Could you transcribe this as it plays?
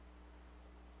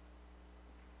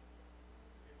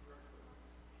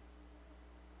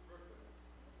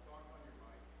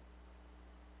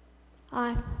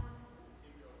Hi.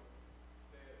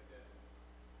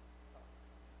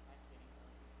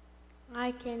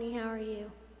 Hi, Kenny. How are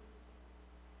you?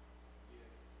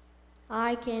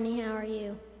 Hi, Kenny. How are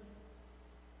you?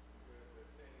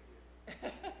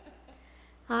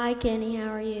 Hi, Kenny. How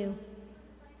are you?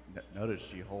 Notice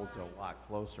she holds a lot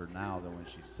closer now than when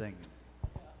she's singing.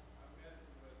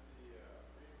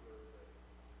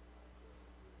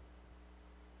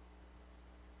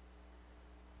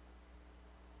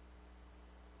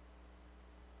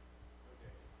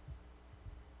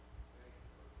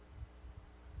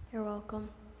 You're welcome.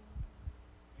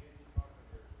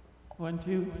 1,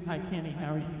 2. Hi, Kenny.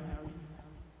 How are you?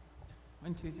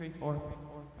 1, 2, 3, 4,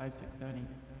 5, 6, 7, 8.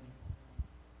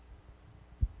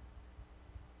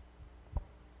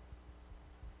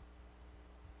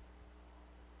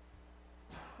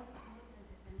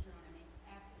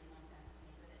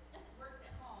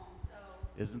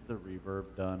 Isn't the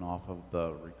reverb done off of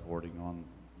the recording on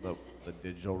the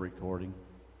digital recording?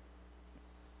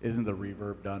 Isn't the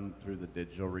reverb done through the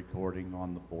digital recording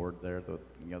on the board there, the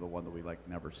one that we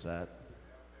never set?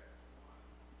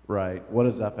 Right. What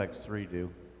does FX3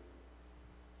 do?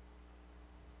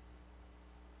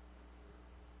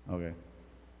 Okay.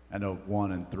 I know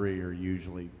 1 and 3 are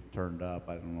usually turned up.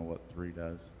 I don't know what 3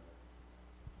 does.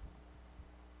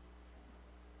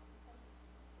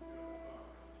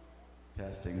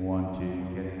 Testing 1, 2.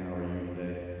 Kenny, how are you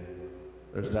today?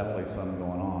 There's definitely something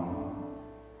going on.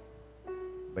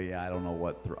 But yeah, I don't know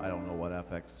what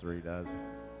FX3 does.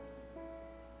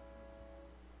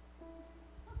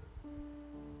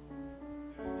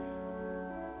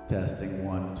 Testing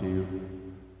 1, 2.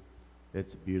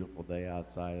 It's a beautiful day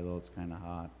outside, although it's kind of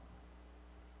hot.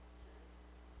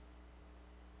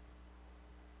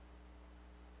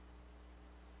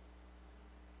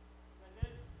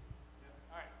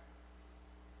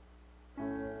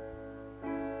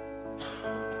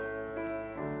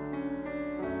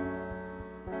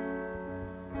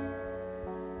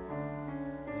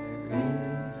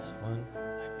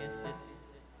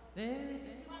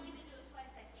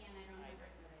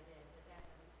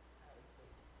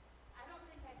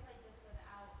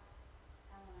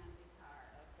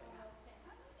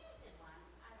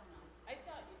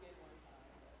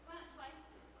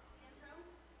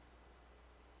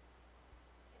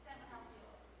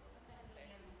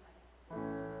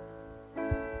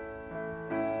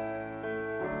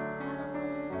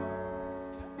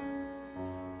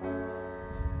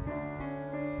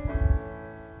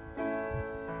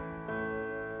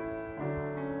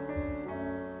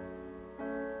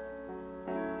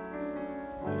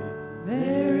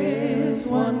 There is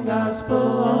one gospel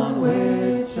on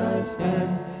which I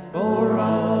stand for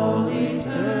all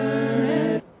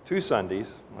eternity. 2 Sundays.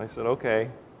 I said, okay.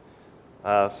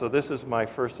 So this is my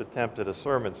first attempt at a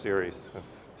sermon series of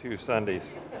 2 Sundays.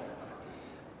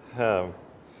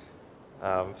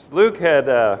 Luke had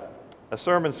a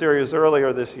sermon series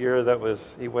earlier this year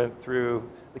he went through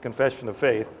the Confession of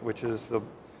Faith, which is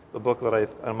the book that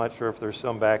I'm not sure if there's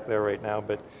some back there right now,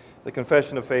 but the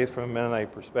Confession of Faith from a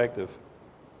Mennonite perspective.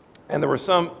 And there were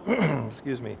some,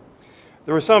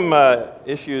 there were some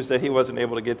issues that he wasn't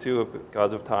able to get to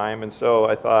because of time, and so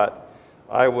I thought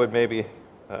I would maybe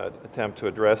attempt to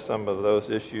address some of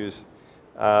those issues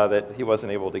that he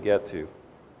wasn't able to get to.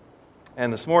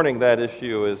 And this morning that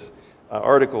issue is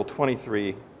Article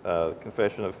 23,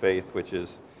 Confession of Faith, which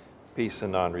is peace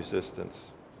and non-resistance.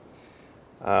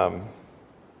 I'm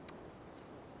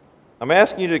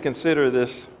asking you to consider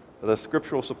the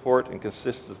scriptural support and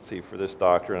consistency for this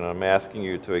doctrine, and I'm asking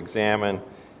you to examine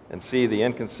and see the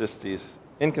inconsistencies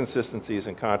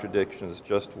and contradictions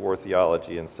just war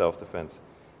theology and self-defense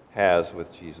has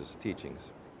with Jesus' teachings,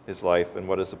 his life, and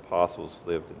what his apostles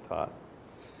lived and taught.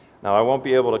 Now, I won't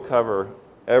be able to cover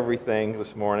everything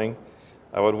this morning.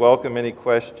 I would welcome any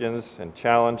questions and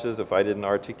challenges if I didn't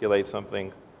articulate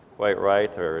something quite right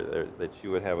or that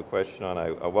you would have a question on.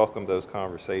 I welcome those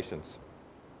conversations.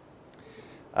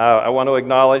 I want to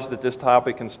acknowledge that this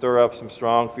topic can stir up some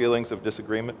strong feelings of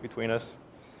disagreement between us.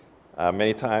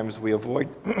 Many times we avoid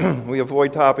we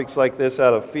avoid topics like this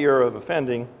out of fear of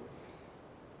offending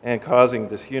and causing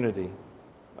disunity.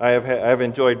 I've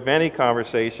enjoyed many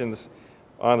conversations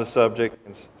on the subject,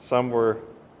 and some were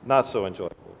not so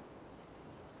enjoyable.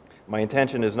 My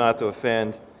intention is not to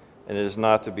offend, and it is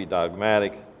not to be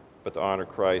dogmatic, but to honor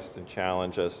Christ and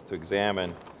challenge us to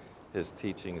examine his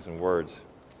teachings and words.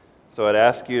 So I'd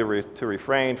ask you to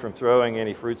refrain from throwing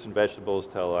any fruits and vegetables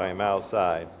till I am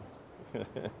outside.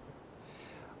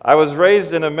 I was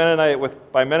raised in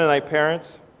by Mennonite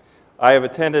parents. I have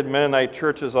attended Mennonite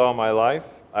churches all my life.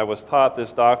 I was taught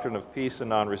this doctrine of peace and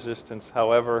non-resistance.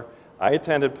 However, I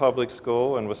attended public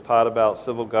school and was taught about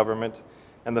civil government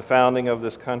and the founding of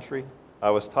this country. I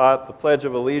was taught the Pledge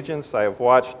of Allegiance. I have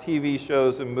watched TV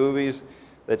shows and movies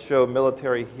that show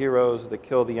military heroes that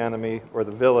kill the enemy or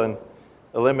the villain,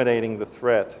 eliminating the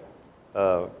threat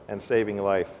and saving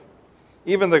life.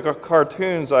 Even the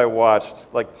cartoons I watched,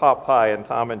 like Popeye and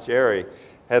Tom and Jerry,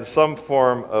 had some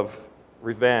form of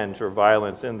revenge or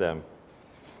violence in them.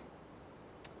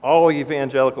 All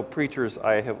evangelical preachers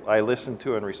I listen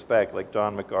to and respect, like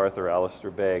John MacArthur,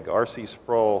 Alistair Begg, R.C.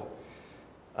 Sproul,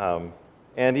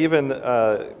 and even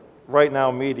right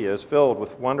now media is filled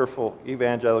with wonderful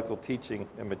evangelical teaching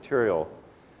and material.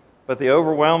 But they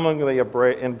overwhelmingly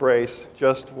embrace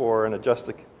just war and a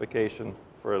justification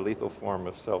for a lethal form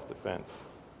of self-defense.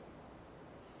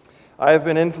 I have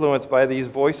been influenced by these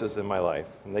voices in my life,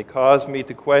 and they cause me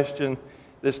to question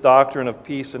this doctrine of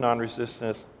peace and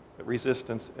non-resistance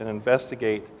and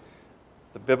investigate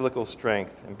the biblical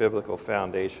strength and biblical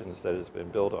foundations that it has been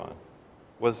built on.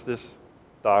 Was this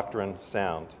doctrine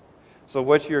sound? So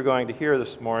what you're going to hear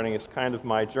this morning is kind of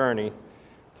my journey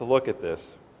to look at this.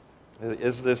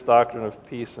 Is this doctrine of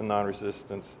peace and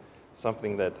non-resistance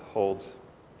something that holds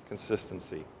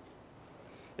consistency?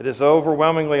 It is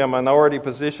overwhelmingly a minority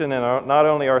position in not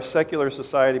only our secular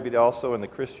society, but also in the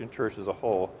Christian church as a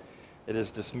whole. It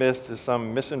is dismissed as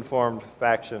some misinformed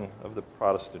faction of the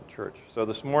Protestant church. So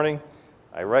this morning,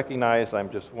 I recognize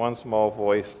I'm just one small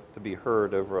voice to be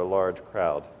heard over a large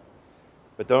crowd.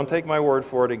 But don't take my word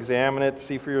for it. Examine it.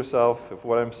 See for yourself if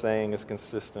what I'm saying is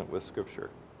consistent with Scripture.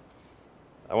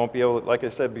 I won't be able to, like I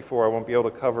said before, I won't be able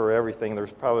to cover everything.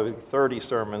 There's probably 30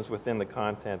 sermons within the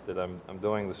content that I'm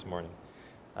doing this morning.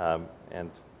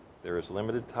 And there is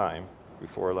limited time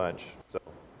before lunch.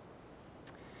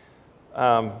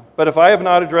 But if I have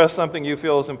not addressed something you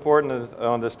feel is important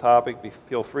on this topic,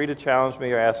 feel free to challenge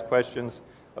me or ask questions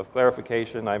of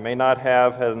clarification. I may not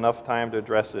have had enough time to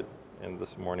address it in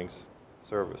this morning's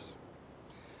service.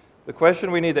 The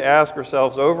question we need to ask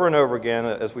ourselves over and over again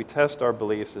as we test our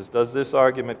beliefs is, does this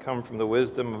argument come from the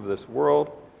wisdom of this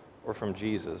world or from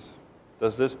Jesus?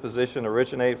 Does this position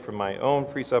originate from my own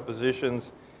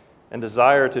presuppositions and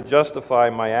desire to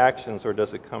justify my actions, or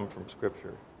does it come from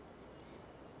Scripture?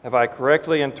 Have I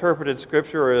correctly interpreted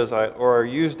Scripture or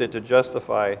used it to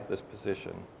justify this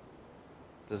position?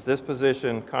 Does this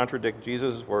position contradict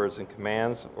Jesus' words and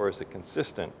commands, or is it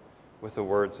consistent with the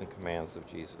words and commands of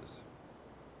Jesus?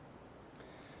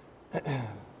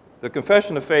 The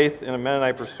Confession of Faith in a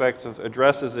Mennonite perspective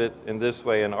addresses it in this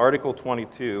way in Article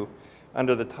 22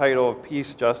 under the title of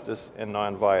Peace, Justice, and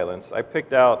Nonviolence. I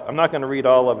picked out, I'm not going to read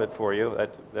all of it for you,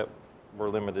 that we're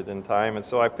limited in time, and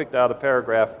so I picked out a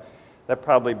paragraph that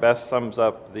probably best sums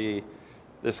up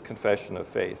this confession of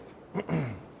faith.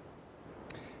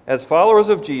 As followers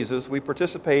of Jesus, we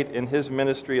participate in his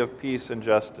ministry of peace and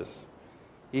justice.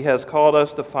 He has called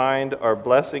us to find our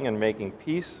blessing in making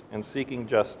peace and seeking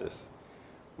justice.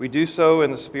 We do so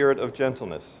in the spirit of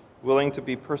gentleness, willing to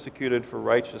be persecuted for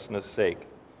righteousness' sake.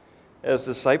 As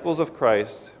disciples of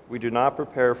Christ, we do not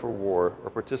prepare for war or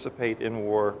participate in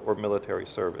war or military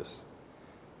service.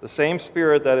 The same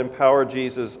Spirit that empowered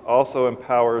Jesus also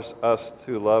empowers us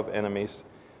to love enemies,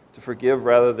 to forgive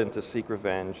rather than to seek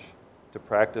revenge, to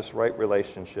practice right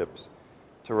relationships,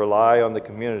 to rely on the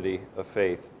community of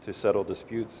faith to settle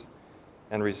disputes,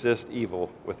 and resist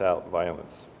evil without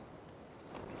violence.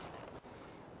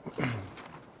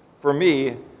 For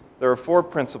me, there are 4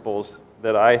 principles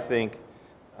that I think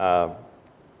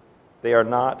they are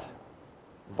not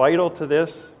vital to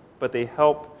this, but they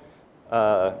help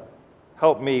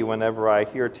me whenever I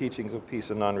hear teachings of peace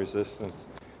and non-resistance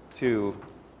to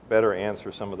better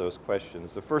answer some of those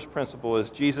questions. The first principle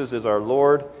is Jesus is our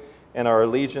Lord, and our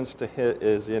allegiance to him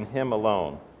is in him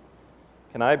alone.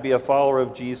 Can I be a follower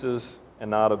of Jesus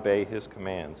and not obey his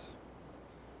commands?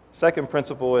 Second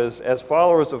principle is, as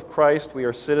followers of Christ, we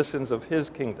are citizens of his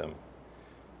kingdom.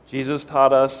 Jesus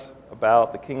taught us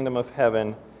about the kingdom of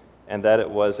heaven and that it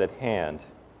was at hand.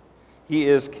 He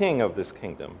is king of this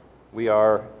kingdom. We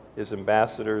are his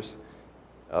ambassadors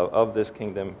of this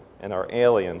kingdom and are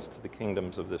aliens to the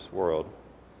kingdoms of this world.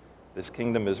 This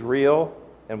kingdom is real,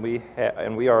 and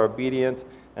we are obedient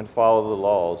and follow the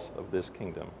laws of this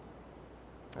kingdom.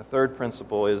 The third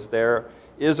principle is there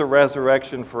is a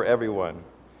resurrection for everyone.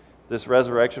 This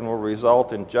resurrection will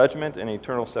result in judgment and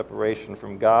eternal separation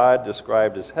from God,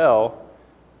 described as hell,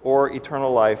 or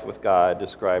eternal life with God,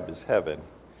 described as heaven.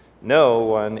 No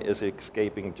one is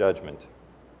escaping judgment.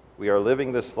 We are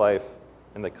living this life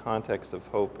in the context of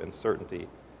hope and certainty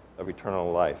of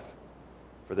eternal life.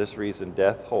 For this reason,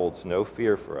 death holds no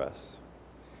fear for us.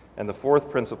 And the fourth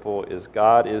principle is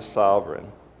God is sovereign.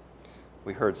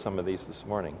 We heard some of these this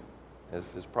morning as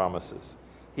his promises.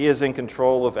 He is in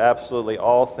control of absolutely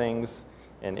all things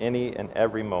in any and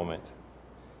every moment,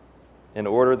 in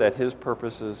order that his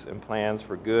purposes and plans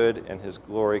for good and his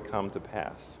glory come to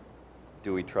pass.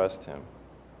 Do we trust him?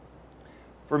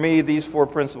 For me, these four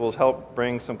principles help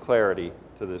bring some clarity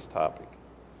to this topic.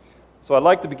 So I'd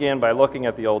like to begin by looking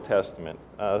at the Old Testament.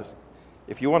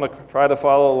 If you want to try to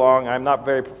follow along, I'm not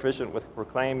very proficient with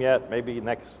Proclaim yet, maybe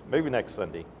next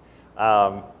Sunday,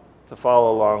 to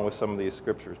follow along with some of these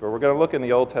scriptures. But we're going to look in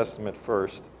the Old Testament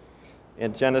first,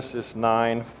 in Genesis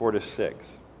 9, 4-6.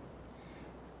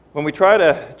 When we try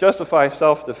to justify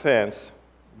self-defense,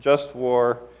 just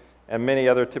war, and many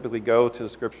other typically go to the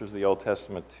scriptures of the Old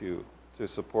Testament to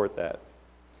support that.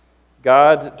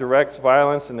 God directs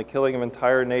violence and the killing of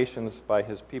entire nations by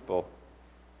his people.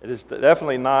 It is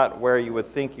definitely not where you would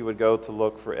think you would go to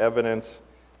look for evidence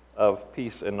of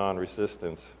peace and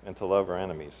non-resistance and to love our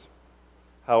enemies.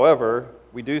 However,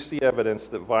 we do see evidence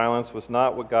that violence was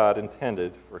not what God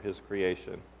intended for his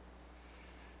creation.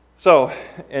 So,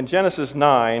 in Genesis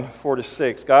 9,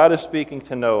 4-6, God is speaking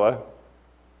to Noah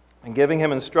and giving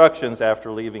him instructions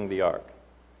after leaving the ark.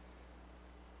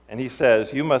 And he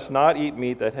says, "You must not eat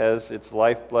meat that has its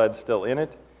lifeblood still in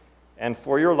it, and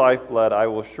for your lifeblood I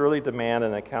will surely demand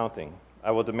an accounting.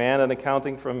 I will demand an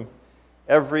accounting from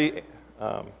every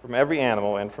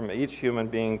animal and from each human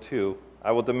being too.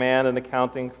 I will demand an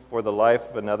accounting for the life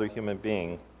of another human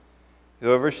being.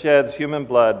 Whoever sheds human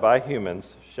blood by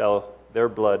humans shall their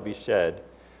blood be shed.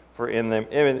 For in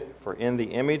the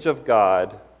image of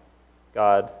God,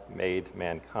 God made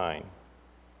mankind."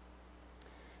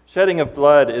 Shedding of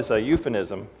blood is a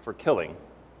euphemism for killing.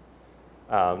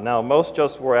 Now, most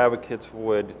just war advocates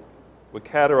would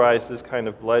categorize this kind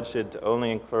of bloodshed to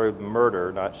only include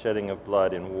murder, not shedding of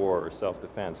blood in war or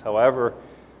self-defense. However,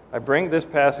 I bring this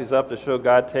passage up to show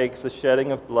God takes the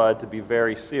shedding of blood to be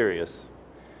very serious.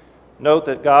 Note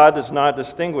that God does not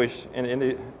distinguish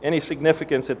in any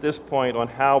significance at this point on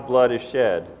how blood is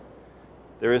shed.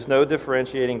 There is no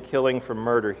differentiating killing from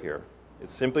murder here. It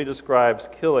simply describes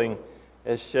killing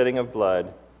as shedding of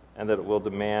blood and that it will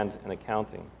demand an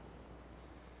accounting.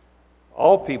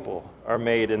 All people are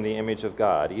made in the image of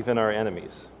God, even our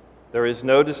enemies. There is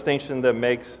no distinction that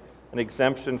makes an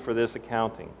exemption for this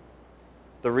accounting.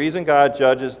 The reason God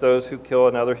judges those who kill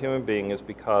another human being is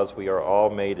because we are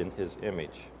all made in his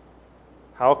image.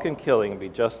 How can killing be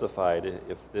justified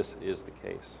if this is the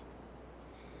case?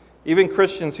 Even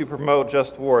Christians who promote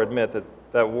just war admit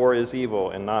that war is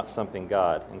evil and not something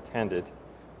God intended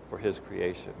for his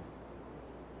creation.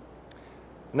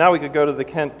 Now we could go to the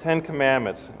Ten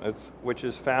Commandments, which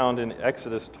is found in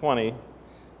Exodus 20,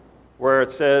 where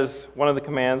it says, one of the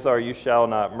commands are, "You shall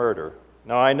not murder."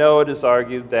 Now I know it is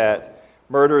argued that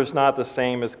murder is not the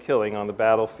same as killing on the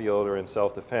battlefield or in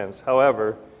self-defense.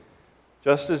 However,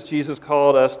 just as Jesus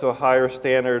called us to a higher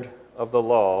standard of the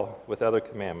law with other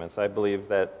commandments, I believe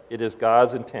that it is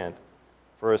God's intent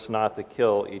for us not to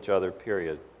kill each other,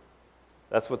 period.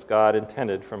 That's what God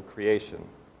intended from creation.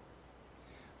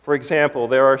 For example,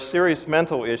 there are serious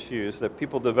mental issues that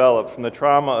people develop from the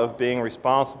trauma of being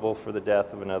responsible for the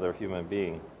death of another human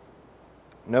being,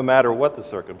 no matter what the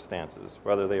circumstances,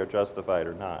 whether they are justified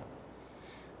or not.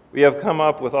 We have come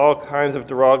up with all kinds of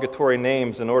derogatory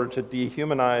names in order to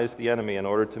dehumanize the enemy, in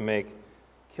order to make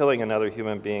killing another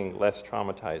human being less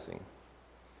traumatizing.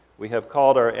 We have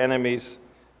called our enemies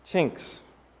chinks,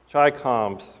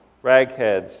 chicoms,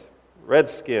 ragheads,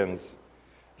 redskins.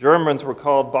 Germans were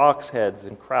called boxheads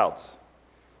and krauts.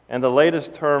 And the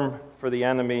latest term for the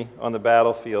enemy on the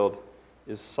battlefield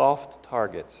is soft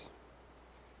targets.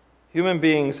 Human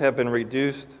beings have been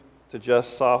reduced to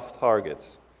just soft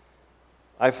targets.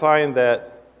 I find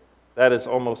that is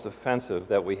almost offensive,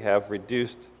 that we have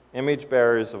reduced image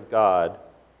bearers of God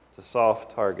to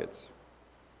soft targets.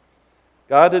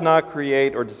 God did not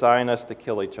create or design us to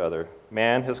kill each other.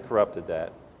 Man has corrupted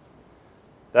that.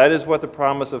 That is what the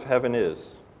promise of heaven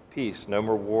is. Peace, no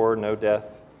more war, no death.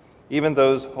 Even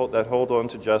those that hold on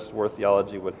to just war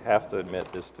theology would have to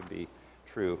admit this to be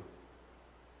true.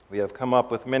 We have come up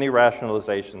with many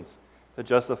rationalizations to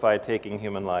justify taking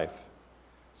human life.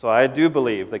 So I do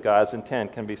believe that God's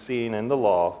intent can be seen in the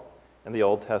law in the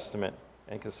Old Testament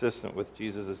and consistent with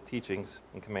Jesus' teachings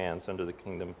and commands under the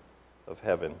kingdom of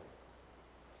heaven.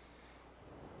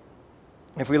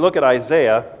 If we look at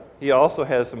Isaiah, he also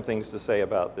has some things to say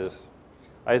about this.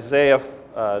 Isaiah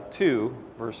 2,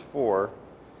 verse 4,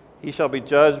 "He shall be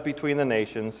judged between the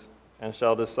nations and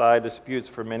shall decide disputes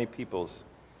for many peoples.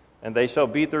 And they shall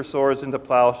beat their swords into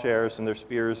plowshares and their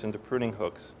spears into pruning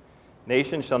hooks.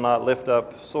 Nation shall not lift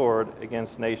up sword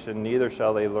against nation, neither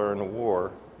shall they learn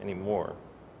war anymore.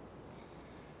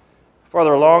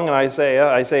 Farther along in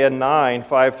Isaiah 9,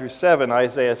 5 through 7,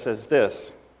 Isaiah says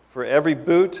this, "For every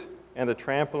boot and the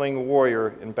trampling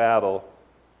warrior in battle,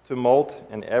 tumult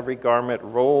and every garment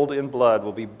rolled in blood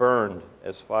will be burned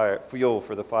as fuel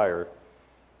for the fire.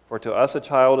 For to us a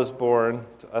child is born,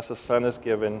 to us a son is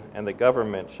given, and the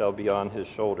government shall be on his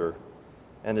shoulder.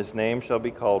 And his name shall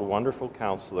be called Wonderful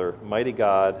Counselor, Mighty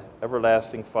God,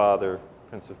 Everlasting Father,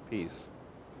 Prince of Peace.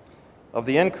 Of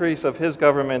the increase of his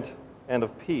government and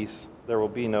of peace there will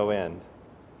be no end.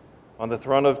 On the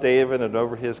throne of David and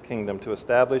over his kingdom, to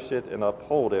establish it and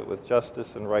uphold it with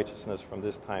justice and righteousness from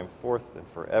this time forth and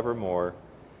forevermore.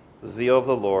 The zeal of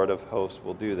the Lord of hosts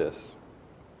will do this."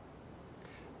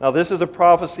 Now this is a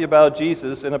prophecy about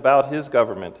Jesus and about his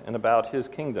government and about his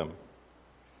kingdom.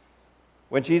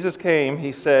 When Jesus came,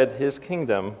 he said his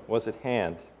kingdom was at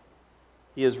hand.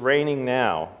 He is reigning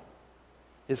now.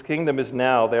 His kingdom is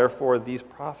now, therefore these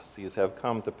prophecies have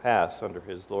come to pass under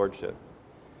his lordship.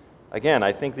 Again,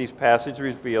 I think these passages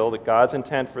reveal that God's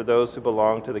intent for those who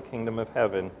belong to the kingdom of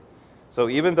heaven. So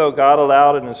even though God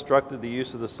allowed and instructed the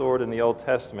use of the sword in the Old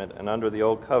Testament and under the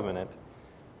Old Covenant,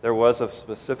 there was a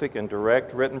specific and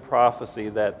direct written prophecy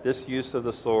that this use of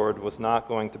the sword was not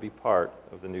going to be part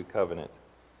of the new covenant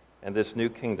and this new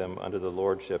kingdom under the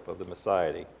lordship of the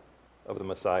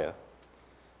Messiah.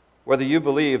 Whether you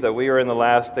believe that we are in the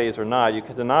last days or not, you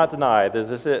cannot deny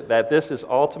that this is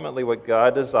ultimately what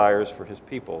God desires for his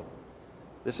people.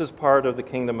 This is part of the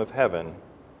kingdom of heaven.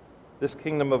 This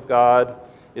kingdom of God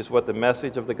is what the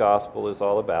message of the gospel is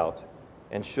all about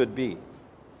and should be.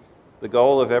 The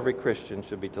goal of every Christian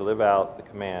should be to live out the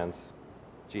commands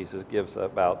Jesus gives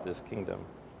about this kingdom.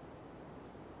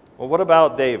 Well, what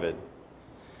about David?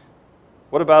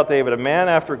 What about David, a man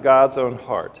after God's own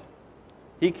heart?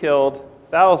 He killed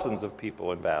thousands of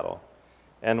people in battle,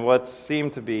 and what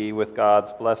seemed to be with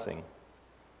God's blessing.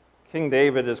 King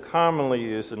David is commonly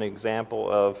used as an example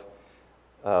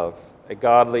of a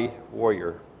godly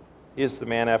warrior. He is the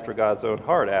man after God's own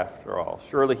heart, after all.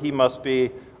 Surely he must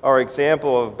be our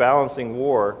example of balancing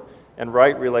war and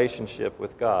right relationship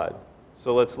with God.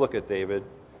 So let's look at David.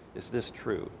 Is this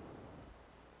true?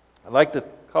 I'd like to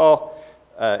call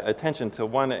attention to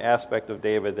one aspect of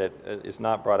David that is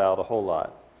not brought out a whole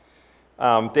lot.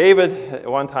 David, at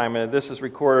one time, and this is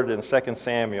recorded in 2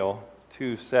 Samuel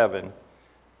 2:7,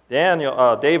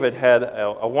 David had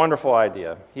a wonderful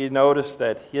idea. He noticed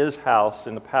that his house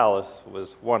in the palace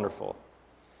was wonderful.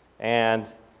 And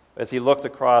as he looked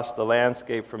across the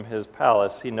landscape from his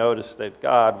palace, he noticed that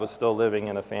God was still living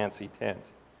in a fancy tent.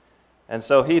 And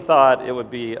so he thought it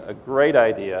would be a great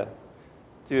idea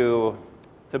to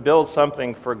build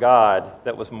something for God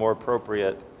that was more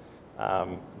appropriate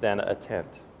than a tent.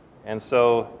 And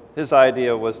so his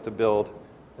idea was to build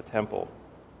a temple.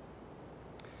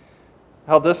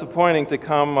 How disappointing to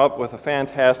come up with a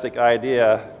fantastic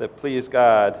idea that pleased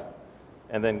God,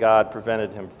 and then God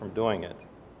prevented him from doing it.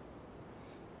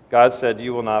 God said,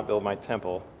 "You will not build my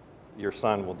temple. Your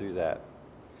son will do that."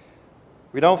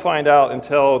 We don't find out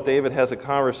until David has a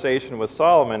conversation with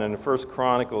Solomon in 1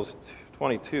 Chronicles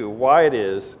 22 why it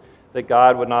is that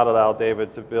God would not allow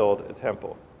David to build a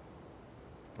temple.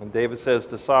 And David says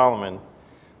to Solomon,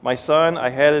 "My son, I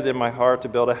had it in my heart to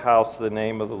build a house to the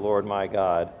name of the Lord my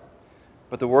God.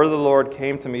 But the word of the Lord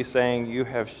came to me, saying, You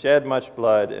have shed much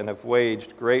blood and have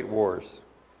waged great wars.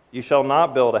 You shall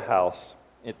not build a house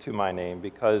to my name,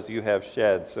 because you have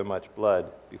shed so much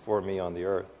blood before me on the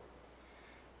earth.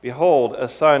 Behold, a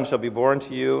son shall be born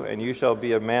to you, and you shall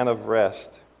be a man of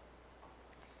rest.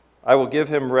 I will give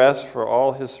him rest for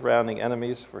all his surrounding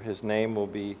enemies, for his name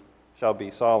shall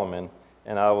be Solomon,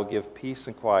 and I will give peace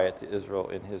and quiet to Israel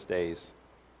in his days.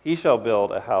 He shall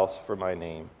build a house for my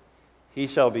name. He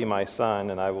shall be my son,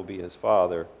 and I will be his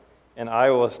father, and I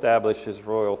will establish his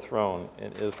royal throne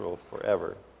in Israel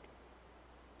forever."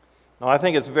 Now, I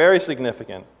think it's very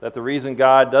significant that the reason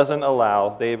God doesn't allow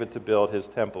David to build his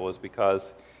temple is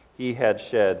because he had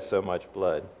shed so much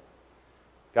blood.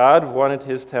 God wanted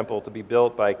his temple to be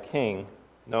built by a king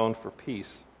known for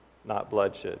peace, not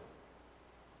bloodshed.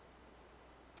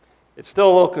 It's still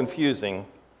a little confusing.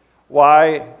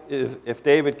 Why, if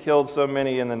David killed so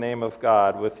many in the name of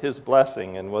God with his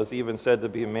blessing and was even said to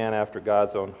be a man after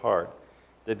God's own heart,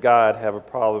 did God have a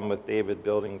problem with David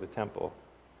building the temple?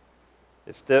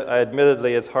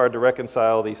 Admittedly, it's hard to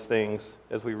reconcile these things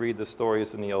as we read the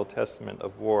stories in the Old Testament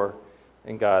of war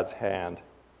and God's hand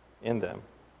in them.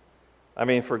 I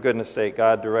mean, for goodness sake,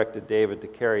 God directed David to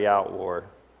carry out war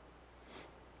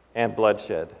and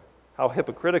bloodshed. How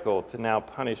hypocritical to now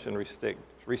punish and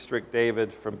restrict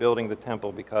David from building the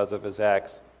temple because of his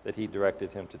acts that he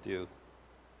directed him to do.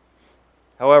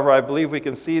 However, I believe we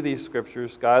can see these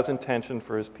scriptures. God's intention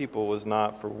for his people was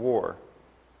not for war.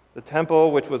 The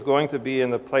temple, which was going to be in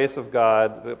the place of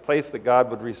God, the place that God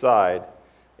would reside,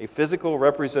 a physical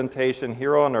representation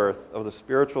here on earth of the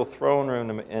spiritual throne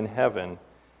room in heaven,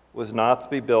 was not to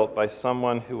be built by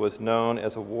someone who was known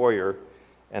as a warrior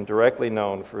and directly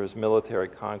known for his military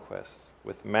conquests,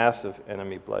 with massive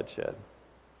enemy bloodshed.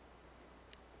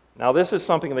 Now, this is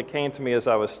something that came to me as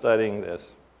I was studying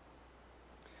this.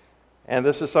 And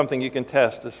this is something you can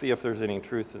test to see if there's any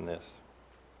truth in this.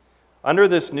 Under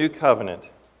this new covenant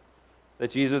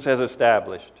that Jesus has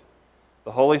established,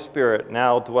 the Holy Spirit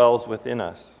now dwells within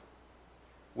us.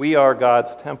 We are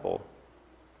God's temple.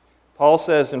 Paul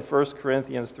says in 1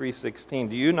 Corinthians 3:16,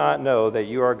 "Do you not know that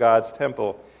you are God's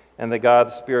temple and that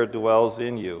God's Spirit dwells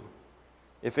in you?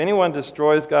 If anyone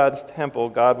destroys God's temple,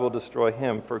 God will destroy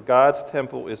him, for God's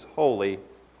temple is holy,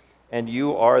 and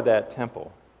you are that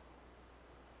temple."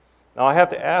 Now I have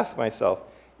to ask myself,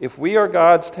 if we are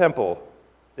God's temple,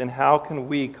 then how can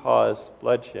we cause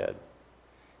bloodshed?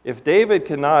 If David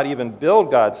could not even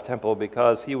build God's temple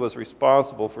because he was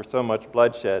responsible for so much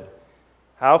bloodshed,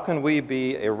 how can we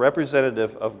be a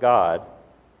representative of God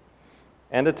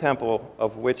and a temple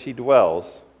of which he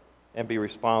dwells and be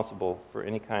responsible for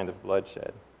any kind of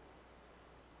bloodshed?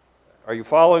 Are you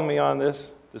following me on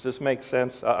this? Does this make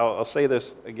sense? I'll say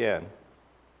this again.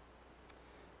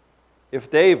 If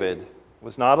David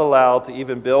was not allowed to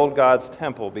even build God's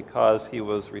temple because he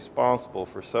was responsible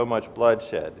for so much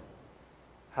bloodshed,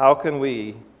 how can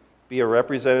we be a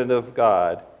representative of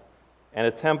God and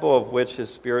a temple of which his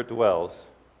Spirit dwells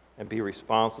and be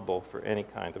responsible for any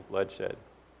kind of bloodshed?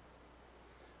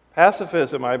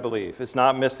 Pacifism, I believe, is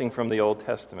not missing from the Old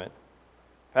Testament.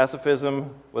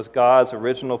 Pacifism was God's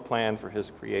original plan for his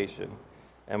creation,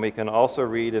 and we can also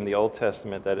read in the Old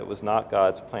Testament that it was not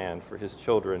God's plan for his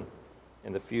children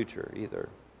in the future either.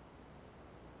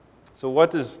 So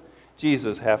what does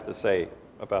Jesus have to say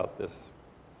about this?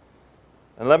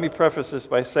 And let me preface this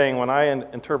by saying when I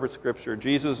interpret Scripture,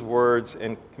 Jesus' words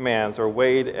and commands are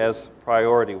weighed as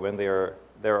priority when there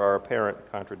are apparent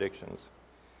contradictions.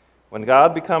 When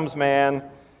God becomes man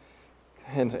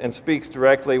and speaks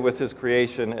directly with his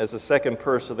creation as the second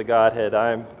person of the Godhead,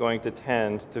 I'm going to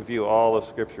tend to view all of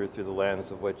Scripture through the lens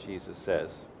of what Jesus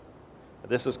says.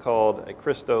 This is called a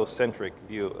Christocentric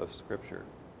view of Scripture.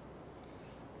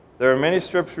 There are many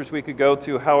scriptures we could go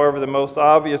to. However, the most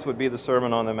obvious would be the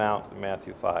Sermon on the Mount in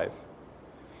Matthew 5.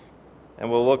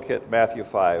 And we'll look at Matthew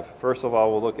 5. First of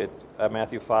all, we'll look at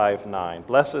Matthew 5:9.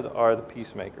 "Blessed are the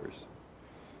peacemakers,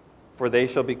 for they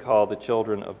shall be called the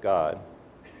children of God."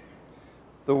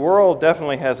 The world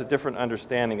definitely has a different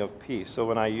understanding of peace. So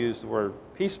when I use the word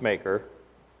peacemaker,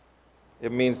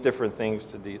 it means different things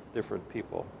to different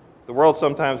people. The world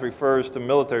sometimes refers to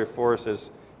military force as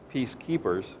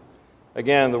peacekeepers.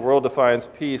 Again, the world defines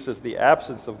peace as the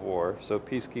absence of war, so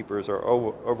peacekeepers are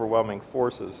overwhelming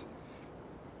forces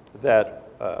that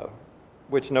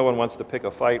which no one wants to pick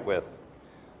a fight with.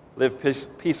 Live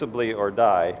peaceably or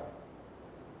die.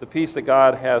 The peace that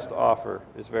God has to offer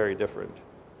is very different.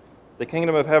 The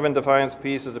kingdom of heaven defines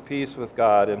peace as a peace with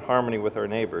God in harmony with our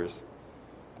neighbors.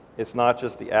 It's not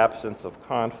just the absence of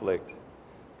conflict,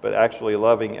 but actually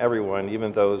loving everyone,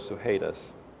 even those who hate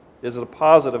us. It is a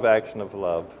positive action of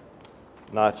love,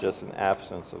 not just an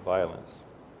absence of violence.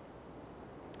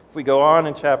 If we go on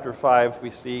in chapter 5,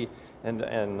 we see in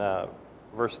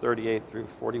verse 38 through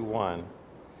 41,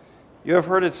 "You have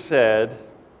heard it said,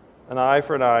 an eye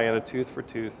for an eye and a tooth for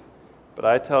tooth, but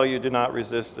I tell you, do not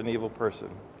resist an evil person.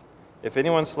 If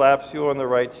anyone slaps you on the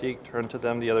right cheek, turn to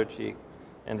them the other cheek,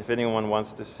 and if anyone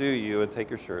wants to sue you and take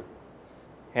your shirt,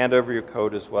 hand over your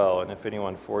coat as well, and if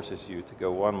anyone forces you to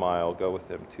go 1 mile, go with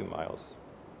them 2 miles.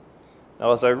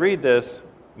 Now, as I read this,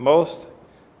 most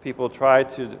people try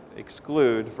to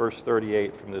exclude verse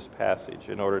 38 from this passage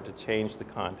in order to change the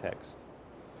context,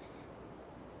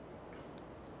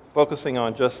 focusing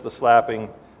on just the slapping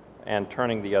and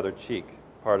turning the other cheek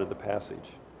part of the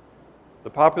passage. The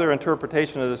popular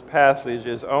interpretation of this passage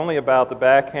is only about the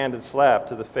backhanded slap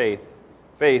to the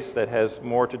face that has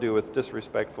more to do with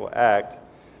disrespectful act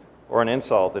or an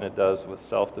insult than it does with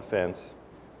self-defense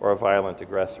or a violent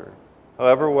aggressor.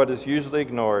 However, what is usually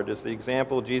ignored is the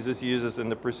example Jesus uses in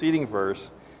the preceding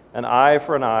verse, an eye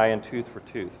for an eye and tooth for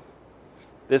tooth.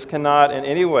 This cannot in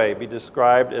any way be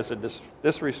described as a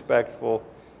disrespectful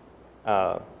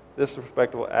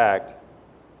act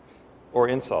or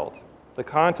insult. The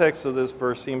context of this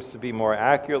verse seems to be more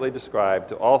accurately described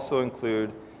to also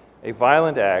include a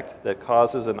violent act that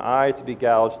causes an eye to be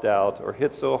gouged out or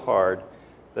hit so hard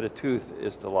that a tooth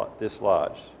is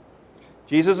dislodged.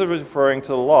 Jesus is referring to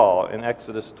the law in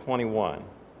Exodus 21.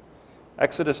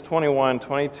 Exodus 21,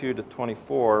 22 to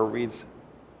 24 reads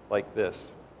like this.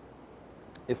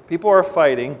 If people are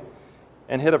fighting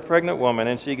and hit a pregnant woman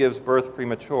and she gives birth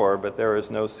premature, but there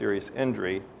is no serious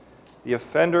injury, the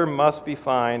offender must be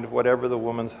fined whatever the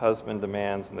woman's husband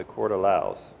demands and the court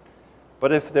allows.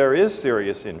 But if there is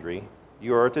serious injury,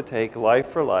 you are to take life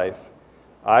for life,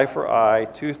 eye for eye,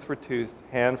 tooth for tooth,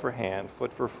 hand for hand,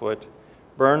 foot for foot,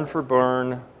 burn for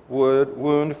burn,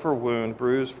 wound for wound,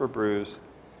 bruise for bruise.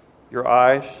 Your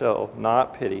eye shall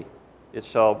not pity. It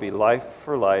shall be life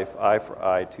for life, eye for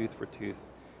eye, tooth for tooth,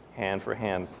 hand for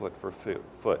hand, foot for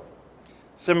foot.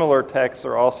 Similar texts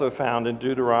are also found in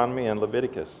Deuteronomy and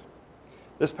Leviticus.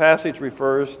 This passage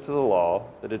refers to the law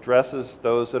that addresses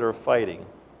those that are fighting,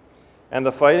 and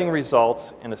the fighting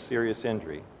results in a serious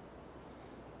injury.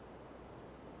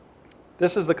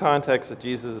 This is the context that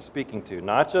Jesus is speaking to,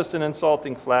 not just an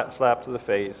insulting flat slap to the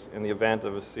face in the event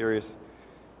of a serious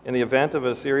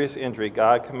injury.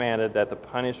 God commanded that the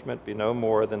punishment be no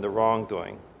more than the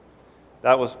wrongdoing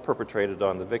that was perpetrated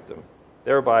on the victim,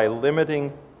 thereby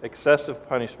limiting excessive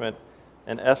punishment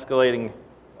and escalating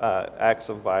acts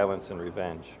of violence and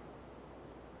revenge.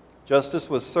 Justice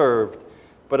was served,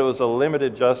 but it was a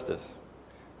limited justice.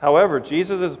 However,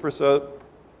 Jesus is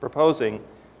proposing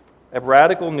a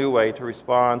radical new way to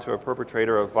respond to a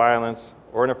perpetrator of violence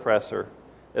or an oppressor,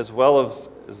 as well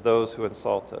as those who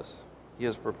insult us. He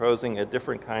is proposing a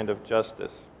different kind of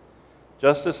justice.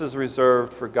 Justice is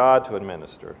reserved for God to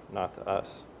administer, not to us.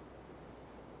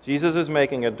 Jesus is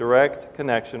making a direct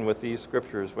connection with these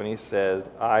scriptures when he said,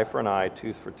 eye for an eye,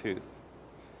 tooth for tooth.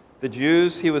 The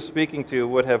Jews he was speaking to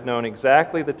would have known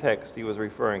exactly the text he was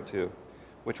referring to,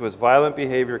 which was violent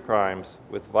behavior crimes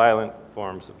with violent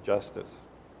forms of justice.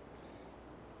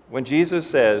 When Jesus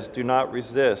says, do not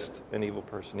resist an evil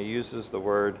person, he uses the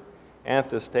word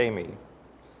anthistemi.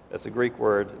 That's a Greek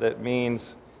word that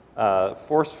means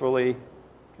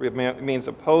means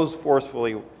oppose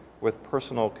forcefully with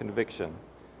personal conviction.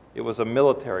 It was a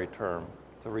military term,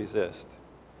 to resist.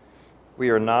 We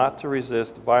are not to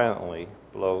resist violently,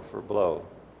 blow for blow.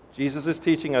 Jesus is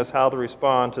teaching us how to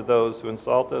respond to those who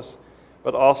insult us,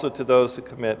 but also to those who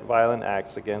commit violent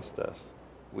acts against us.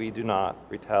 We do not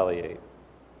retaliate.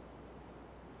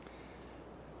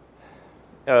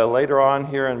 Later on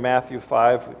here in Matthew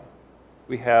 5,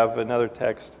 we have another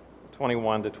text,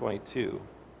 21 to 22,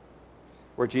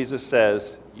 where Jesus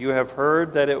says, you have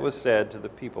heard that it was said to the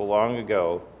people long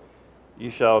ago,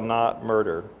 you shall not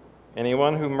murder.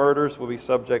 Anyone who murders will be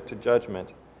subject to judgment.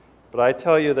 But I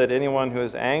tell you that anyone who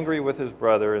is angry with his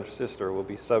brother or sister will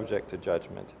be subject to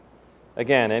judgment.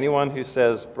 Again, anyone who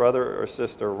says brother or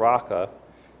sister, Raka,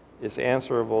 is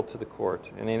answerable to the court,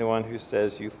 and anyone who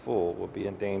says you fool will be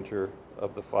in danger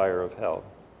of the fire of hell.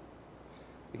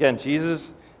 Again,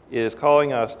 Jesus is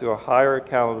calling us to a higher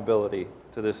accountability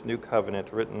to this new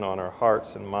covenant written on our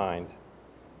hearts and mind.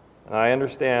 And I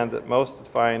understand that most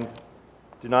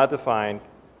do not define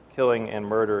killing and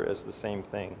murder as the same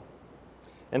thing.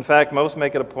 In fact, most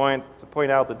make it a point to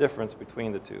point out the difference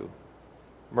between the two.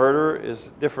 Murder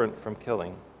is different from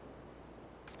killing.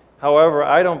 However,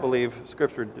 I don't believe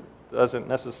Scripture doesn't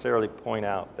necessarily point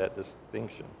out that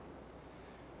distinction.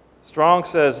 Strong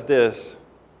says this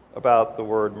about the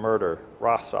word murder,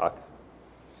 rasak.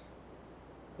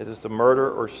 It is to murder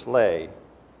or slay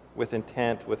with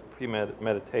intent, with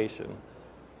premeditation.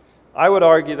 I would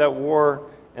argue that war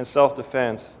and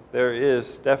self-defense, there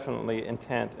is definitely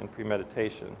intent and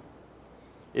premeditation.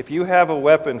 If you have a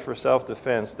weapon for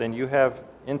self-defense, then you have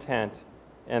intent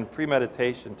and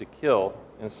premeditation to kill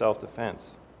in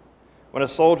self-defense. When a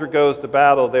soldier goes to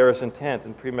battle, there is intent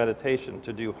and premeditation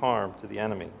to do harm to the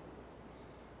enemy.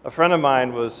 A friend of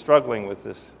mine was struggling with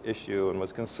this issue and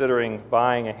was considering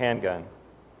buying a handgun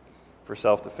for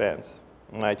self-defense.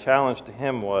 And my challenge to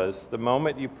him was, the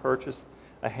moment you purchase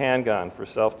a handgun for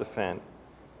self-defense,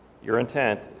 your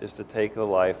intent is to take the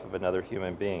life of another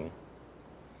human being.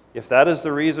 If that is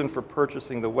the reason for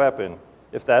purchasing the weapon,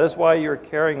 if that is why you're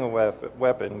carrying a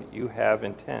weapon, you have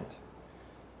intent.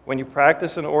 When you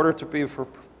practice in order to be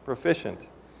proficient,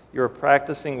 you're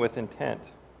practicing with intent.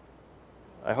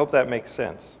 I hope that makes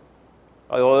sense.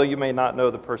 Although you may not know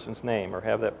the person's name or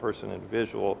have that person in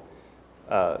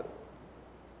a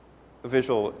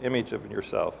visual image of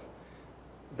yourself,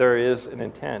 there is an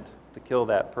intent to kill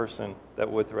that person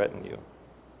that would threaten you.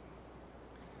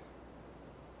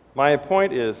 My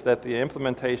point is that the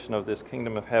implementation of this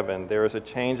kingdom of heaven, there is a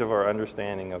change of our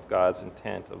understanding of God's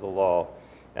intent of the law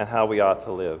and how we ought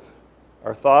to live.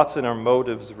 Our thoughts and our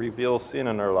motives reveal sin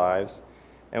in our lives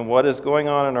and what is going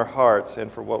on in our hearts,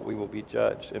 and for what we will be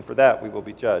judged. And for that we will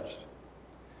be judged.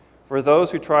 For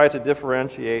those who try to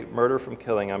differentiate murder from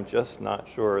killing, I'm just not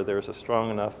sure there's a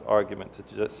strong enough argument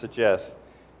to suggest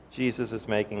Jesus is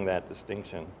making that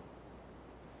distinction.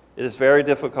 It is very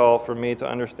difficult for me to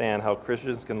understand how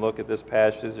Christians can look at this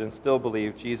passage and still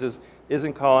believe Jesus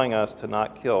isn't calling us to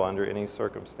not kill under any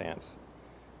circumstance,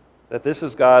 that this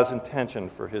is God's intention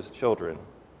for his children.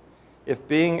 If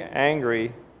being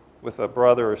angry with a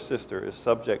brother or sister is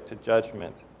subject to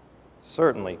judgment,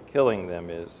 certainly killing them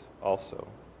is also.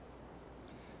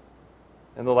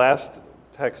 And the last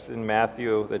text in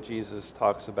Matthew that Jesus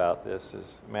talks about this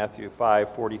is Matthew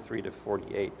 5:43 to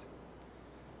 48.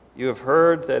 You have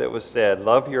heard that it was said,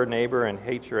 love your neighbor and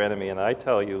hate your enemy, and I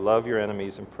tell you, love your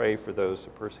enemies and pray for those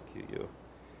who persecute you,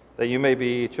 that you may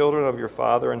be children of your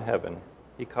Father in heaven.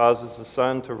 He causes the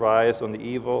sun to rise on the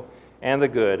evil and the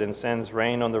good, and sends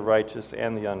rain on the righteous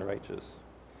and the unrighteous.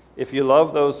 If you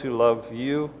love those who love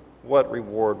you, what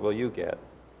reward will you get?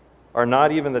 Are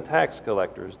not even the tax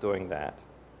collectors doing that?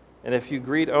 And if you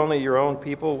greet only your own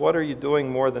people, what are you doing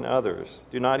more than others?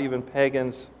 Do not even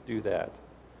pagans do that?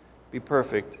 Be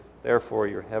perfect, therefore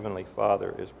your heavenly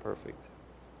Father is perfect.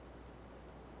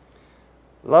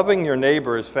 Loving your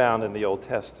neighbor is found in the Old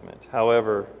Testament.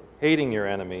 However, hating your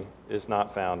enemy is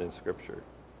not found in Scripture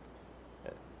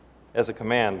as a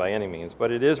command by any means, but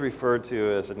it is referred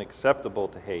to as an acceptable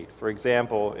to hate. For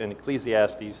example, in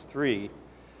Ecclesiastes 3,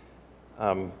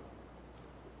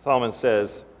 Solomon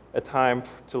says, a time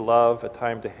to love, a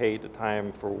time to hate, a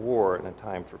time for war, and a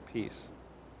time for peace.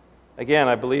 Again,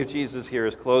 I believe Jesus here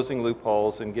is closing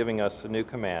loopholes and giving us a new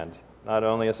command, not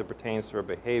only as it pertains to our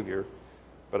behavior,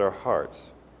 but our hearts.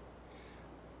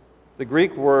 The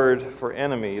Greek word for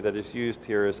enemy that is used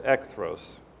here is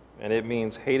ekthros, and it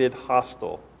means hated,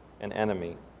 hostile, and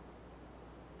enemy.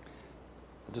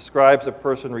 It describes a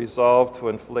person resolved to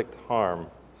inflict harm,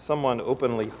 someone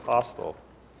openly hostile.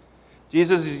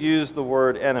 Jesus used the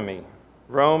word enemy.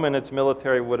 Rome and its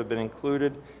military would have been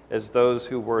included as those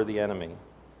who were the enemy.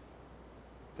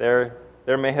 There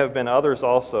may have been others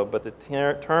also, but the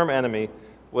term enemy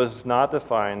was not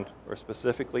defined or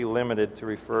specifically limited to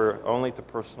refer only to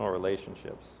personal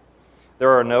relationships.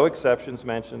 There are no exceptions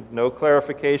mentioned, no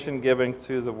clarification given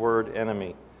to the word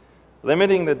enemy.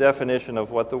 Limiting the definition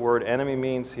of what the word enemy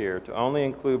means here to only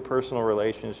include personal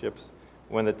relationships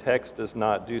when the text does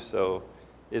not do so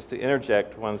is to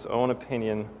interject one's own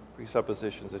opinion,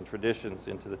 presuppositions, and traditions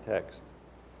into the text.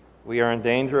 We are in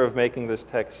danger of making this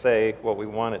text say what we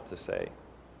want it to say.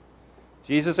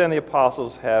 Jesus and the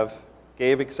apostles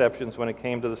gave exceptions when it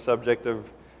came to the subject of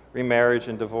remarriage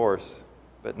and divorce,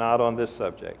 but not on this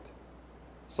subject.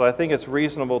 So I think it's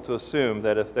reasonable to assume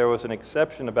that if there was an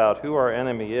exception about who our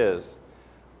enemy is,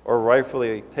 or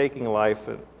rightfully taking life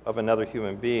of another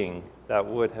human being, that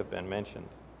would have been mentioned.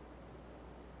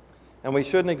 And we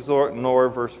shouldn't ignore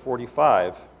verse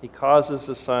 45. He causes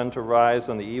the sun to rise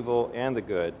on the evil and the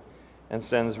good, and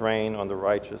sends rain on the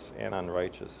righteous and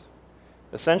unrighteous.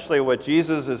 Essentially, what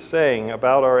Jesus is saying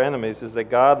about our enemies is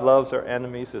that God loves our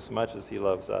enemies as much as he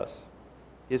loves us.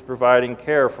 He's providing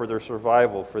care for their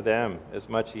survival for them as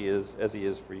much as he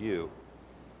is for you.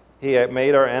 He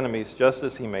made our enemies just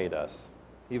as he made us.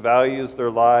 He values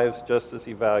their lives just as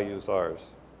he values ours.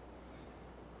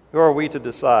 Who are we to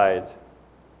decide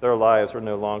their lives are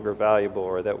no longer valuable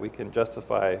or that we can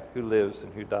justify who lives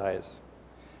and who dies?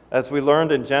 As we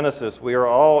learned in Genesis, we are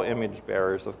all image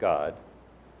bearers of God.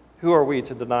 Who are we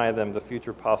to deny them the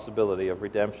future possibility of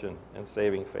redemption and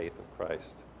saving faith of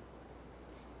Christ?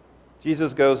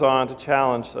 Jesus goes on to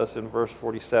challenge us in verse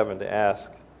 47 to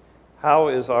ask, how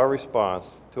is our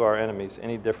response to our enemies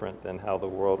any different than how the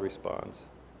world responds?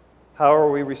 How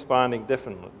are we responding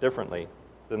differently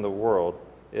than the world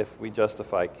if we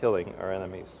justify killing our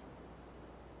enemies?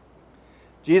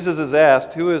 Jesus is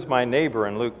asked, who is my neighbor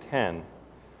in Luke 10,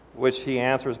 which he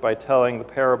answers by telling the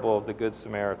parable of the Good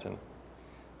Samaritan.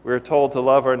 We are told to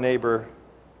love our neighbor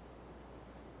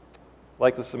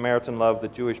like the Samaritan loved the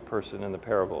Jewish person in the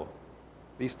parable.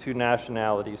 These two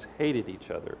nationalities hated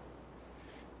each other.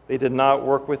 They did not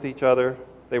work with each other.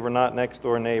 They were not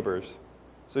next-door neighbors.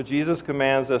 So Jesus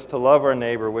commands us to love our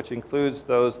neighbor, which includes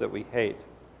those that we hate.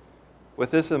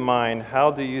 With this in mind, how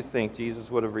do you think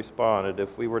Jesus would have responded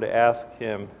if we were to ask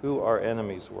him who our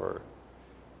enemies were,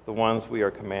 the ones we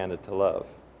are commanded to love?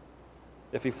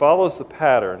 If he follows the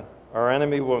pattern, our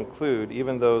enemy will include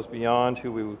even those beyond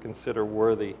who we would consider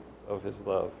worthy of his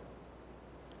love.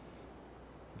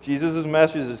 Jesus'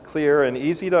 message is clear and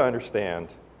easy to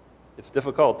understand. It's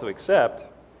difficult to accept,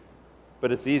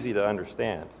 but it's easy to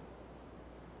understand.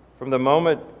 From the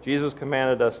moment Jesus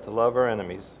commanded us to love our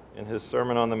enemies in his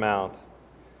Sermon on the Mount,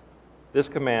 this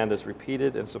command is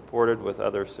repeated and supported with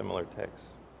other similar texts.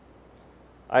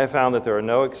 I have found that there are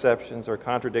no exceptions or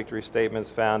contradictory statements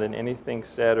found in anything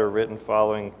said or written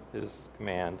following his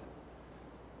command.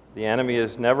 The enemy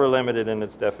is never limited in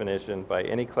its definition by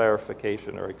any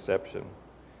clarification or exception.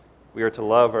 We are to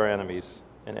love our enemies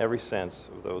in every sense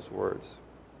of those words.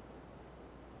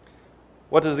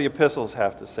 What does the epistles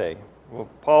have to say? Well,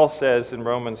 Paul says in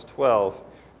Romans 12,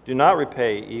 do not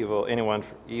repay anyone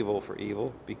for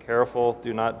evil. Be careful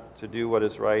to do what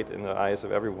is right in the eyes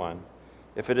of everyone.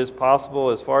 If it is possible,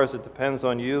 as far as it depends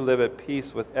on you, live at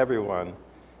peace with everyone.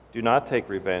 Do not take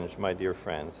revenge, my dear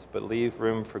friends, but leave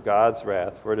room for God's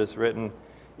wrath, for it is written,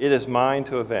 it is mine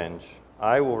to avenge.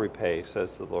 I will repay,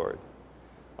 says the Lord.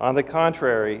 On the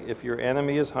contrary, if your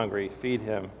enemy is hungry, feed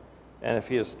him, and if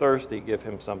he is thirsty, give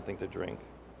him something to drink.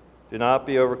 Do not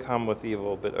be overcome with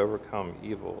evil, but overcome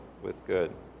evil with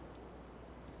good.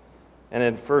 And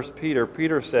in 1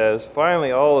 Peter says,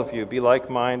 finally, all of you, be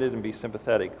like-minded and be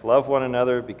sympathetic. Love one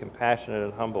another, be compassionate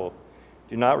and humble.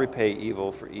 Do not repay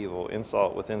evil for evil,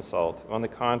 insult with insult. On the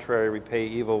contrary, repay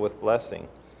evil with blessing,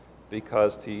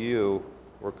 because to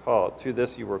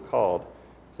this you were called,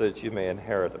 so that you may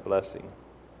inherit a blessing.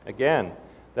 Again,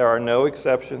 there are no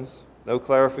exceptions, no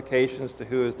clarifications to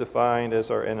who is defined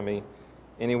as our enemy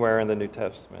anywhere in the New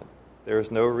Testament. There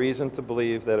is no reason to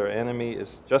believe that our enemy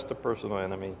is just a personal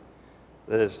enemy,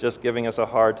 that is just giving us a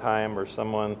hard time, or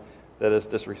someone that is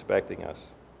disrespecting us.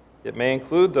 It may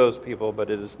include those people, but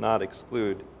it does not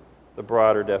exclude the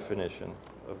broader definition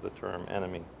of the term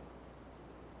enemy.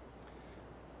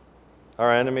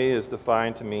 Our enemy is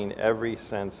defined to mean every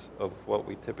sense of what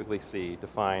we typically see,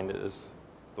 defined as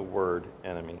the word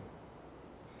enemy.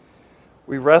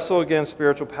 We wrestle against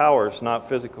spiritual powers, not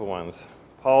physical ones.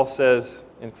 Paul says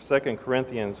in 2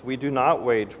 Corinthians, we do not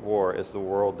wage war as the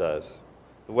world does.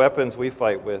 The weapons we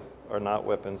fight with are not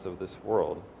weapons of this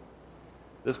world.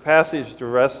 This passage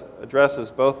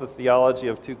addresses both the theology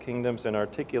of two kingdoms and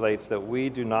articulates that we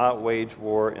do not wage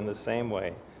war in the same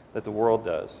way that the world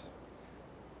does.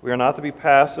 We are not to be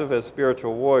passive as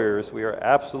spiritual warriors. We are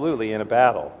absolutely in a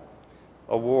battle,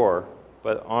 a war,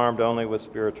 but armed only with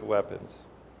spiritual weapons.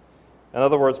 In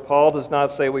other words, Paul does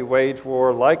not say we wage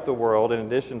war like the world in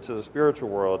addition to the spiritual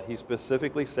world. He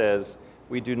specifically says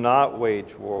we do not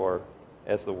wage war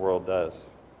as the world does.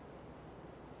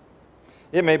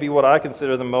 It may be what I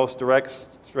consider the most direct,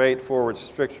 straightforward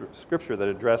scripture that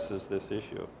addresses this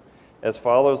issue. As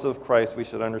followers of Christ, we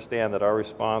should understand that our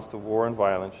response to war and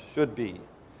violence should be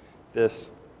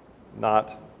this: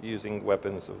 not using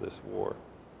weapons of this war.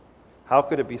 How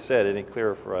could it be said any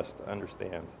clearer for us to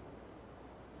understand?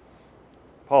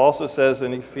 Paul also says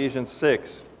in Ephesians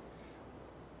 6,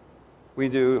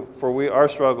 our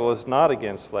struggle is not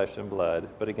against flesh and blood,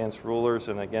 but against rulers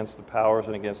and against the powers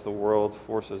and against the world's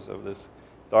forces of this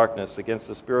darkness, against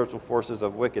the spiritual forces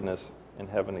of wickedness in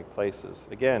heavenly places.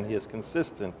 Again, he is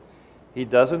consistent. He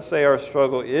doesn't say our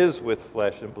struggle is with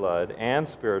flesh and blood and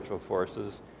spiritual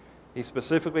forces. He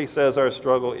specifically says our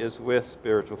struggle is with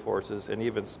spiritual forces, and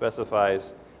even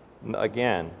specifies,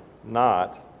 again,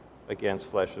 not against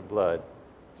flesh and blood,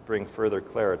 to bring further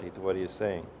clarity to what he is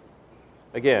saying.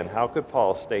 Again, how could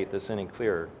Paul state this any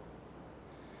clearer?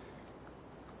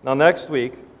 Now, next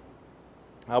week,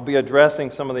 I'll be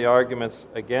addressing some of the arguments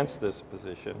against this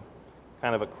position,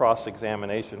 kind of a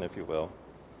cross-examination, if you will.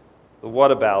 The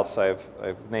whatabouts,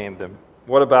 I've named them.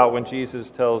 What about when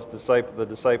Jesus tells the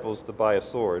disciples to buy a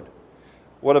sword?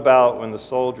 What about when the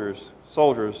soldiers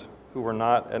who were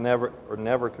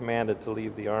never commanded to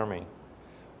leave the army?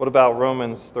 What about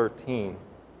Romans 13?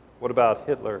 What about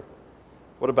Hitler?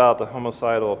 What about the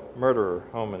homicidal murderer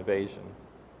home invasion?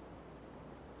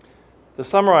 To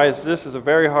summarize, this is a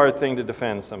very hard thing to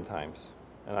defend sometimes,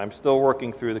 and I'm still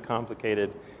working through the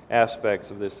complicated aspects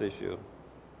of this issue.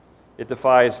 It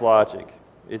defies logic.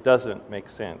 It doesn't make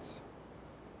sense.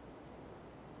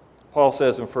 Paul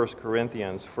says in 1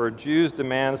 Corinthians, "For Jews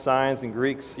demand signs and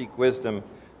Greeks seek wisdom,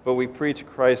 but we preach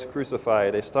Christ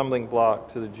crucified, a stumbling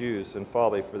block to the Jews and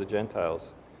folly for the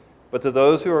Gentiles. But to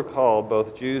those who are called,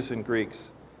 both Jews and Greeks,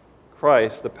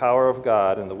 Christ, the power of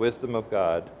God and the wisdom of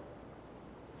God.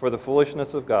 For the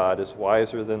foolishness of God is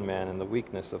wiser than men, and the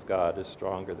weakness of God is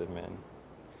stronger than men."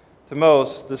 To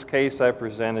most, this case I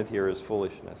presented here is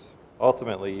foolishness.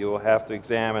 Ultimately, you will have to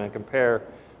examine and compare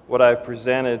what I've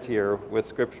presented here with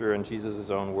Scripture and Jesus'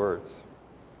 own words.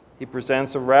 He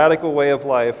presents a radical way of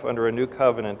life under a new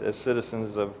covenant as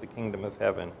citizens of the kingdom of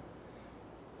heaven.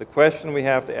 The question we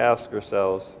have to ask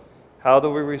ourselves: how do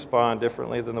we respond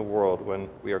differently than the world when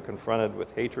we are confronted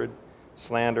with hatred,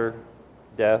 slander,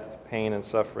 death, pain and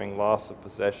suffering, loss of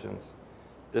possessions,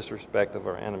 disrespect of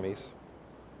our enemies?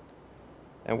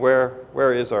 And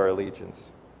where is our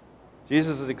allegiance?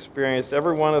 Jesus has experienced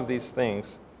every one of these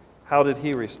things. How did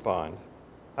he respond?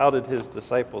 How did his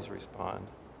disciples respond?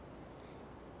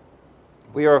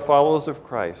 We are followers of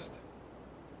Christ.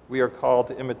 We are called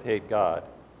to imitate God.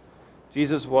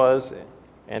 Jesus was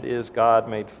and is God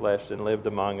made flesh and lived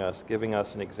among us, giving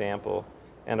us an example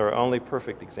and our only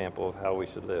perfect example of how we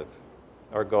should live.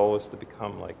 Our goal is to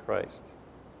become like Christ.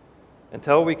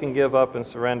 Until we can give up and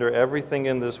surrender everything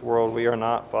in this world, we are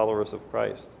not followers of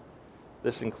Christ.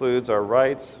 This includes our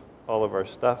rights, all of our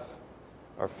stuff,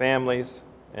 our families,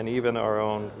 and even our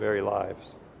own very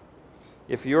lives.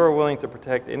 If you are willing to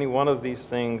protect any one of these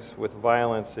things with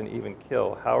violence and even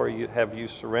kill, have you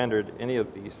surrendered any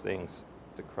of these things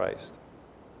to Christ?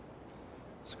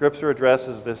 Scripture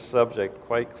addresses this subject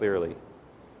quite clearly.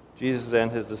 Jesus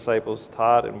and his disciples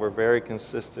taught and were very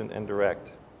consistent and direct.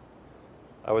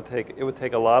 It would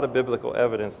take a lot of biblical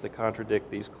evidence to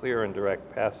contradict these clear and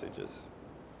direct passages.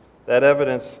 That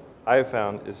evidence I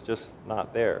found is just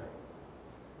not there.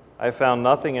 I found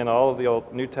nothing in all of the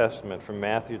Old New Testament from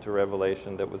Matthew to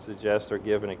Revelation that would suggest or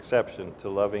give an exception to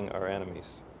loving our enemies.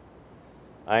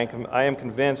 I am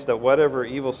convinced that whatever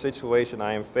evil situation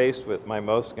I am faced with, my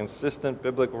most consistent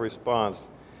biblical response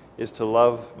is to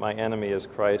love my enemy as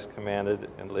Christ commanded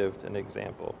and lived an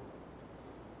example.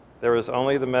 There is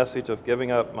only the message of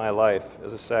giving up my life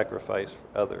as a sacrifice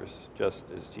for others, just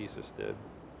as Jesus did.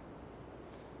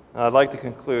 Now, I'd like to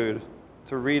conclude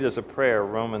to read as a prayer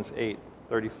Romans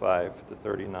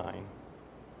 8:35-39.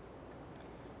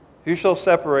 Who shall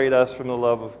separate us from the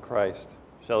love of Christ?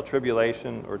 Shall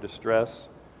tribulation or distress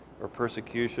or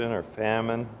persecution or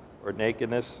famine or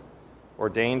nakedness or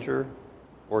danger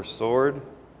or sword?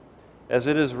 As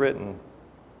it is written,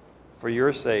 for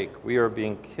your sake we are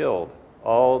being killed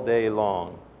all day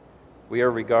long. We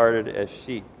are regarded as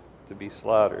sheep to be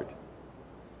slaughtered.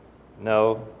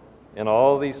 No, in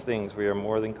all these things we are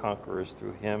more than conquerors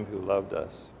through him who loved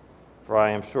us. For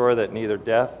I am sure that neither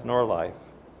death nor life,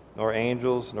 nor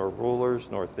angels, nor rulers,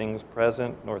 nor things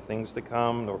present, nor things to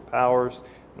come, nor powers,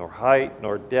 nor height,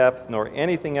 nor depth, nor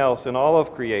anything else in all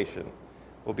of creation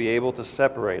will be able to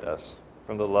separate us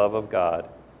from the love of God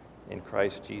in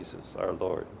Christ Jesus our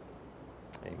Lord.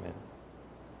 Amen.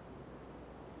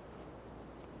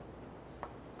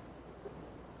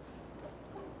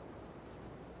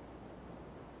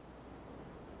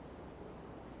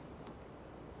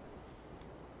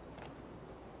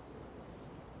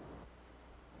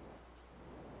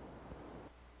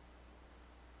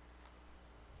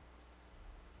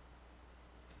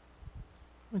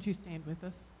 Won't you stand with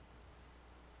us?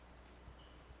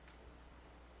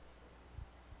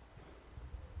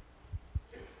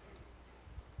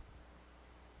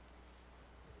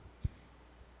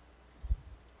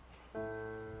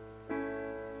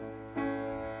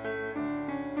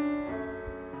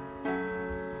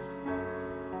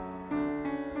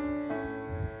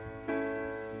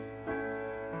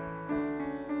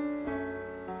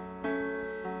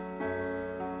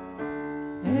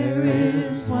 There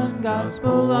is one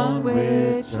gospel on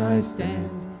which I stand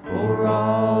for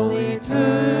all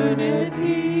eternity.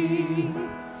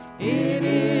 It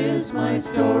is my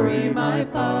story, my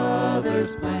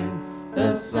Father's plan.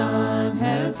 The Son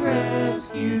has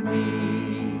rescued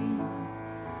me.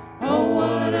 Oh,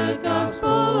 what a gospel,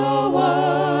 oh,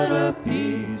 what a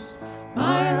peace,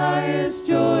 my highest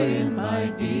joy and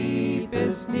my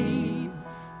deepest need.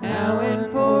 Now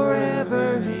and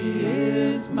forever he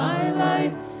is my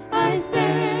light. I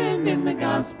stand in the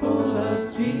gospel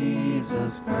of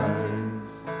Jesus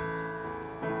Christ.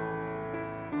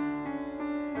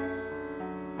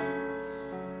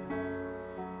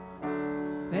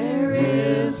 There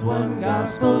is one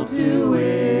gospel to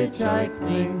which I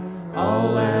cling,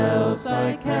 all else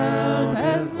I count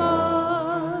as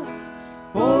loss.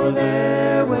 For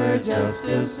there where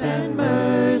justice and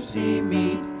mercy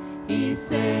meet, he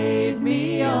saved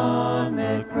me on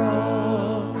the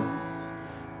cross.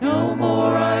 No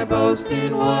more I boast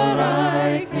in what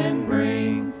I can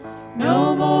bring,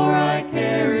 no more I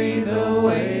carry the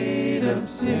weight of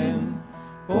sin.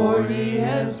 For he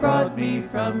has brought me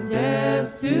from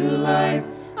death to life.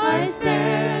 I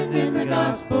stand in the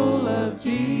gospel of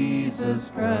Jesus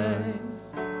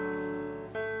Christ.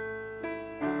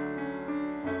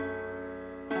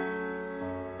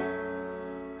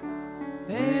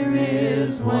 There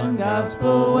is one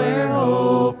gospel where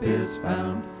hope is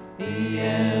found. The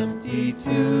empty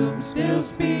tomb still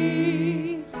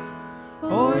speaks,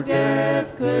 for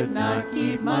death could not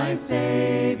keep my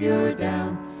Savior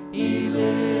down. He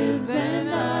lives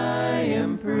and I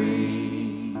am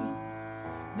free.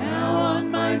 Now on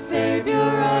my Savior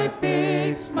I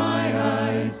fix my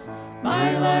eyes.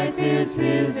 My life is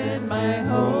his and my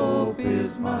hope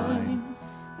is mine.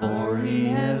 For he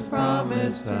has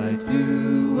promised I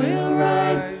too will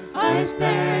rise. I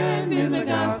stand in the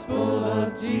gospel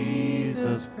of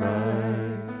Jesus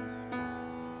Christ.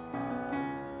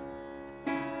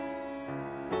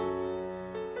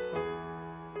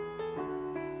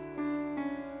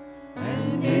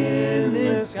 And in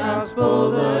this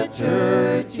gospel the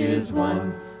church is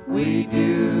one. We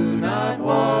do not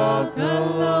walk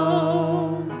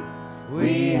alone.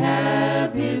 We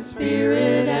have his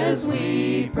Spirit as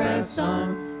we press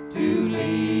on to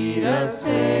lead us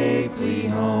safely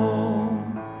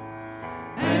home.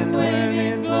 And when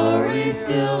in glory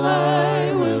still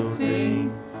I will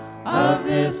sing of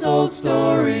this old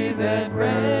story that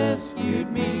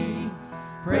rescued me.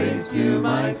 Praise to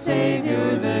my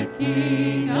Savior, the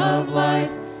King of life.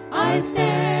 I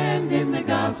stand in the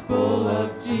gospel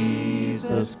of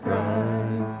Jesus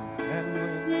Christ.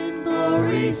 And in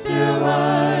glory still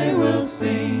I will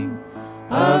sing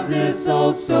of this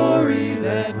old story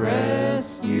that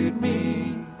rescued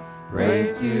me.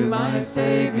 Praise to my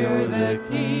Savior, the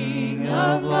King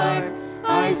of life.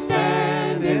 I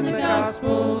stand in the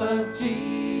gospel of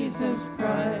Jesus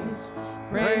Christ.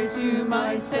 Praise to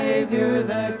my Savior,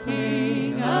 the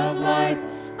King of life.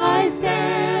 I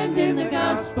stand in the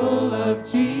gospel of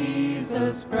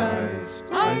Jesus Christ.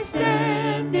 I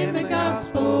stand in the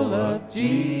gospel of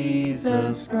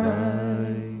Jesus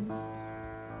Christ.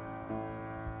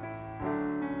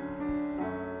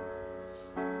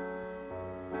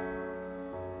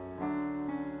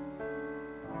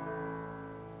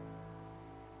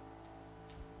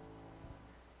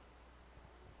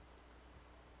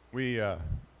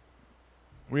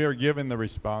 We are given the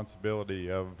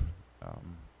responsibility of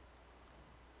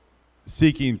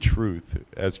seeking truth.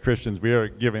 As Christians, we are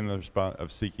given the response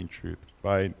of seeking truth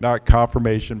by not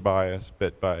confirmation bias,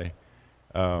 but by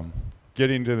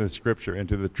getting to the Scripture,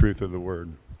 into the truth of the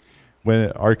Word.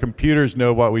 When our computers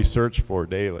know what we search for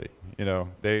daily,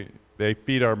 they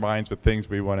feed our minds with things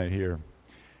we want to hear.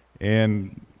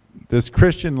 And this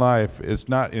Christian life is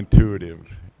not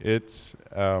intuitive. It's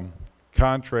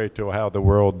contrary to how the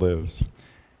world lives.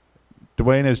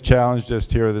 Duane has challenged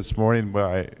us here this morning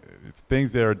by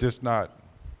things that are just not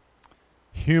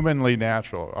humanly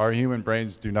natural. Our human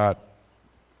brains do not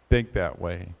think that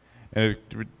way. And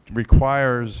it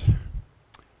requires,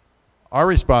 our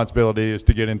responsibility is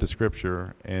to get into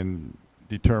Scripture and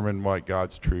determine what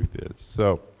God's truth is.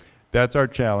 So that's our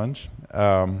challenge.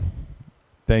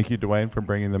 Thank you, Duane, for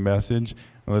bringing the message.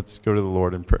 Let's go to the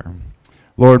Lord in prayer.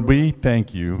 Lord, we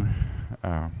thank you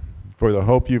for the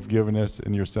hope you've given us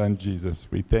in your Son, Jesus.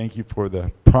 We thank you for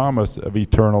the promise of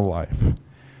eternal life.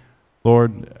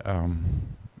 Lord,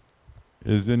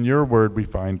 it is in your word we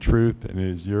find truth, and it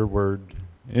is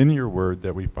in your word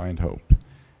that we find hope.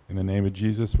 In the name of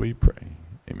Jesus we pray.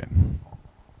 Amen.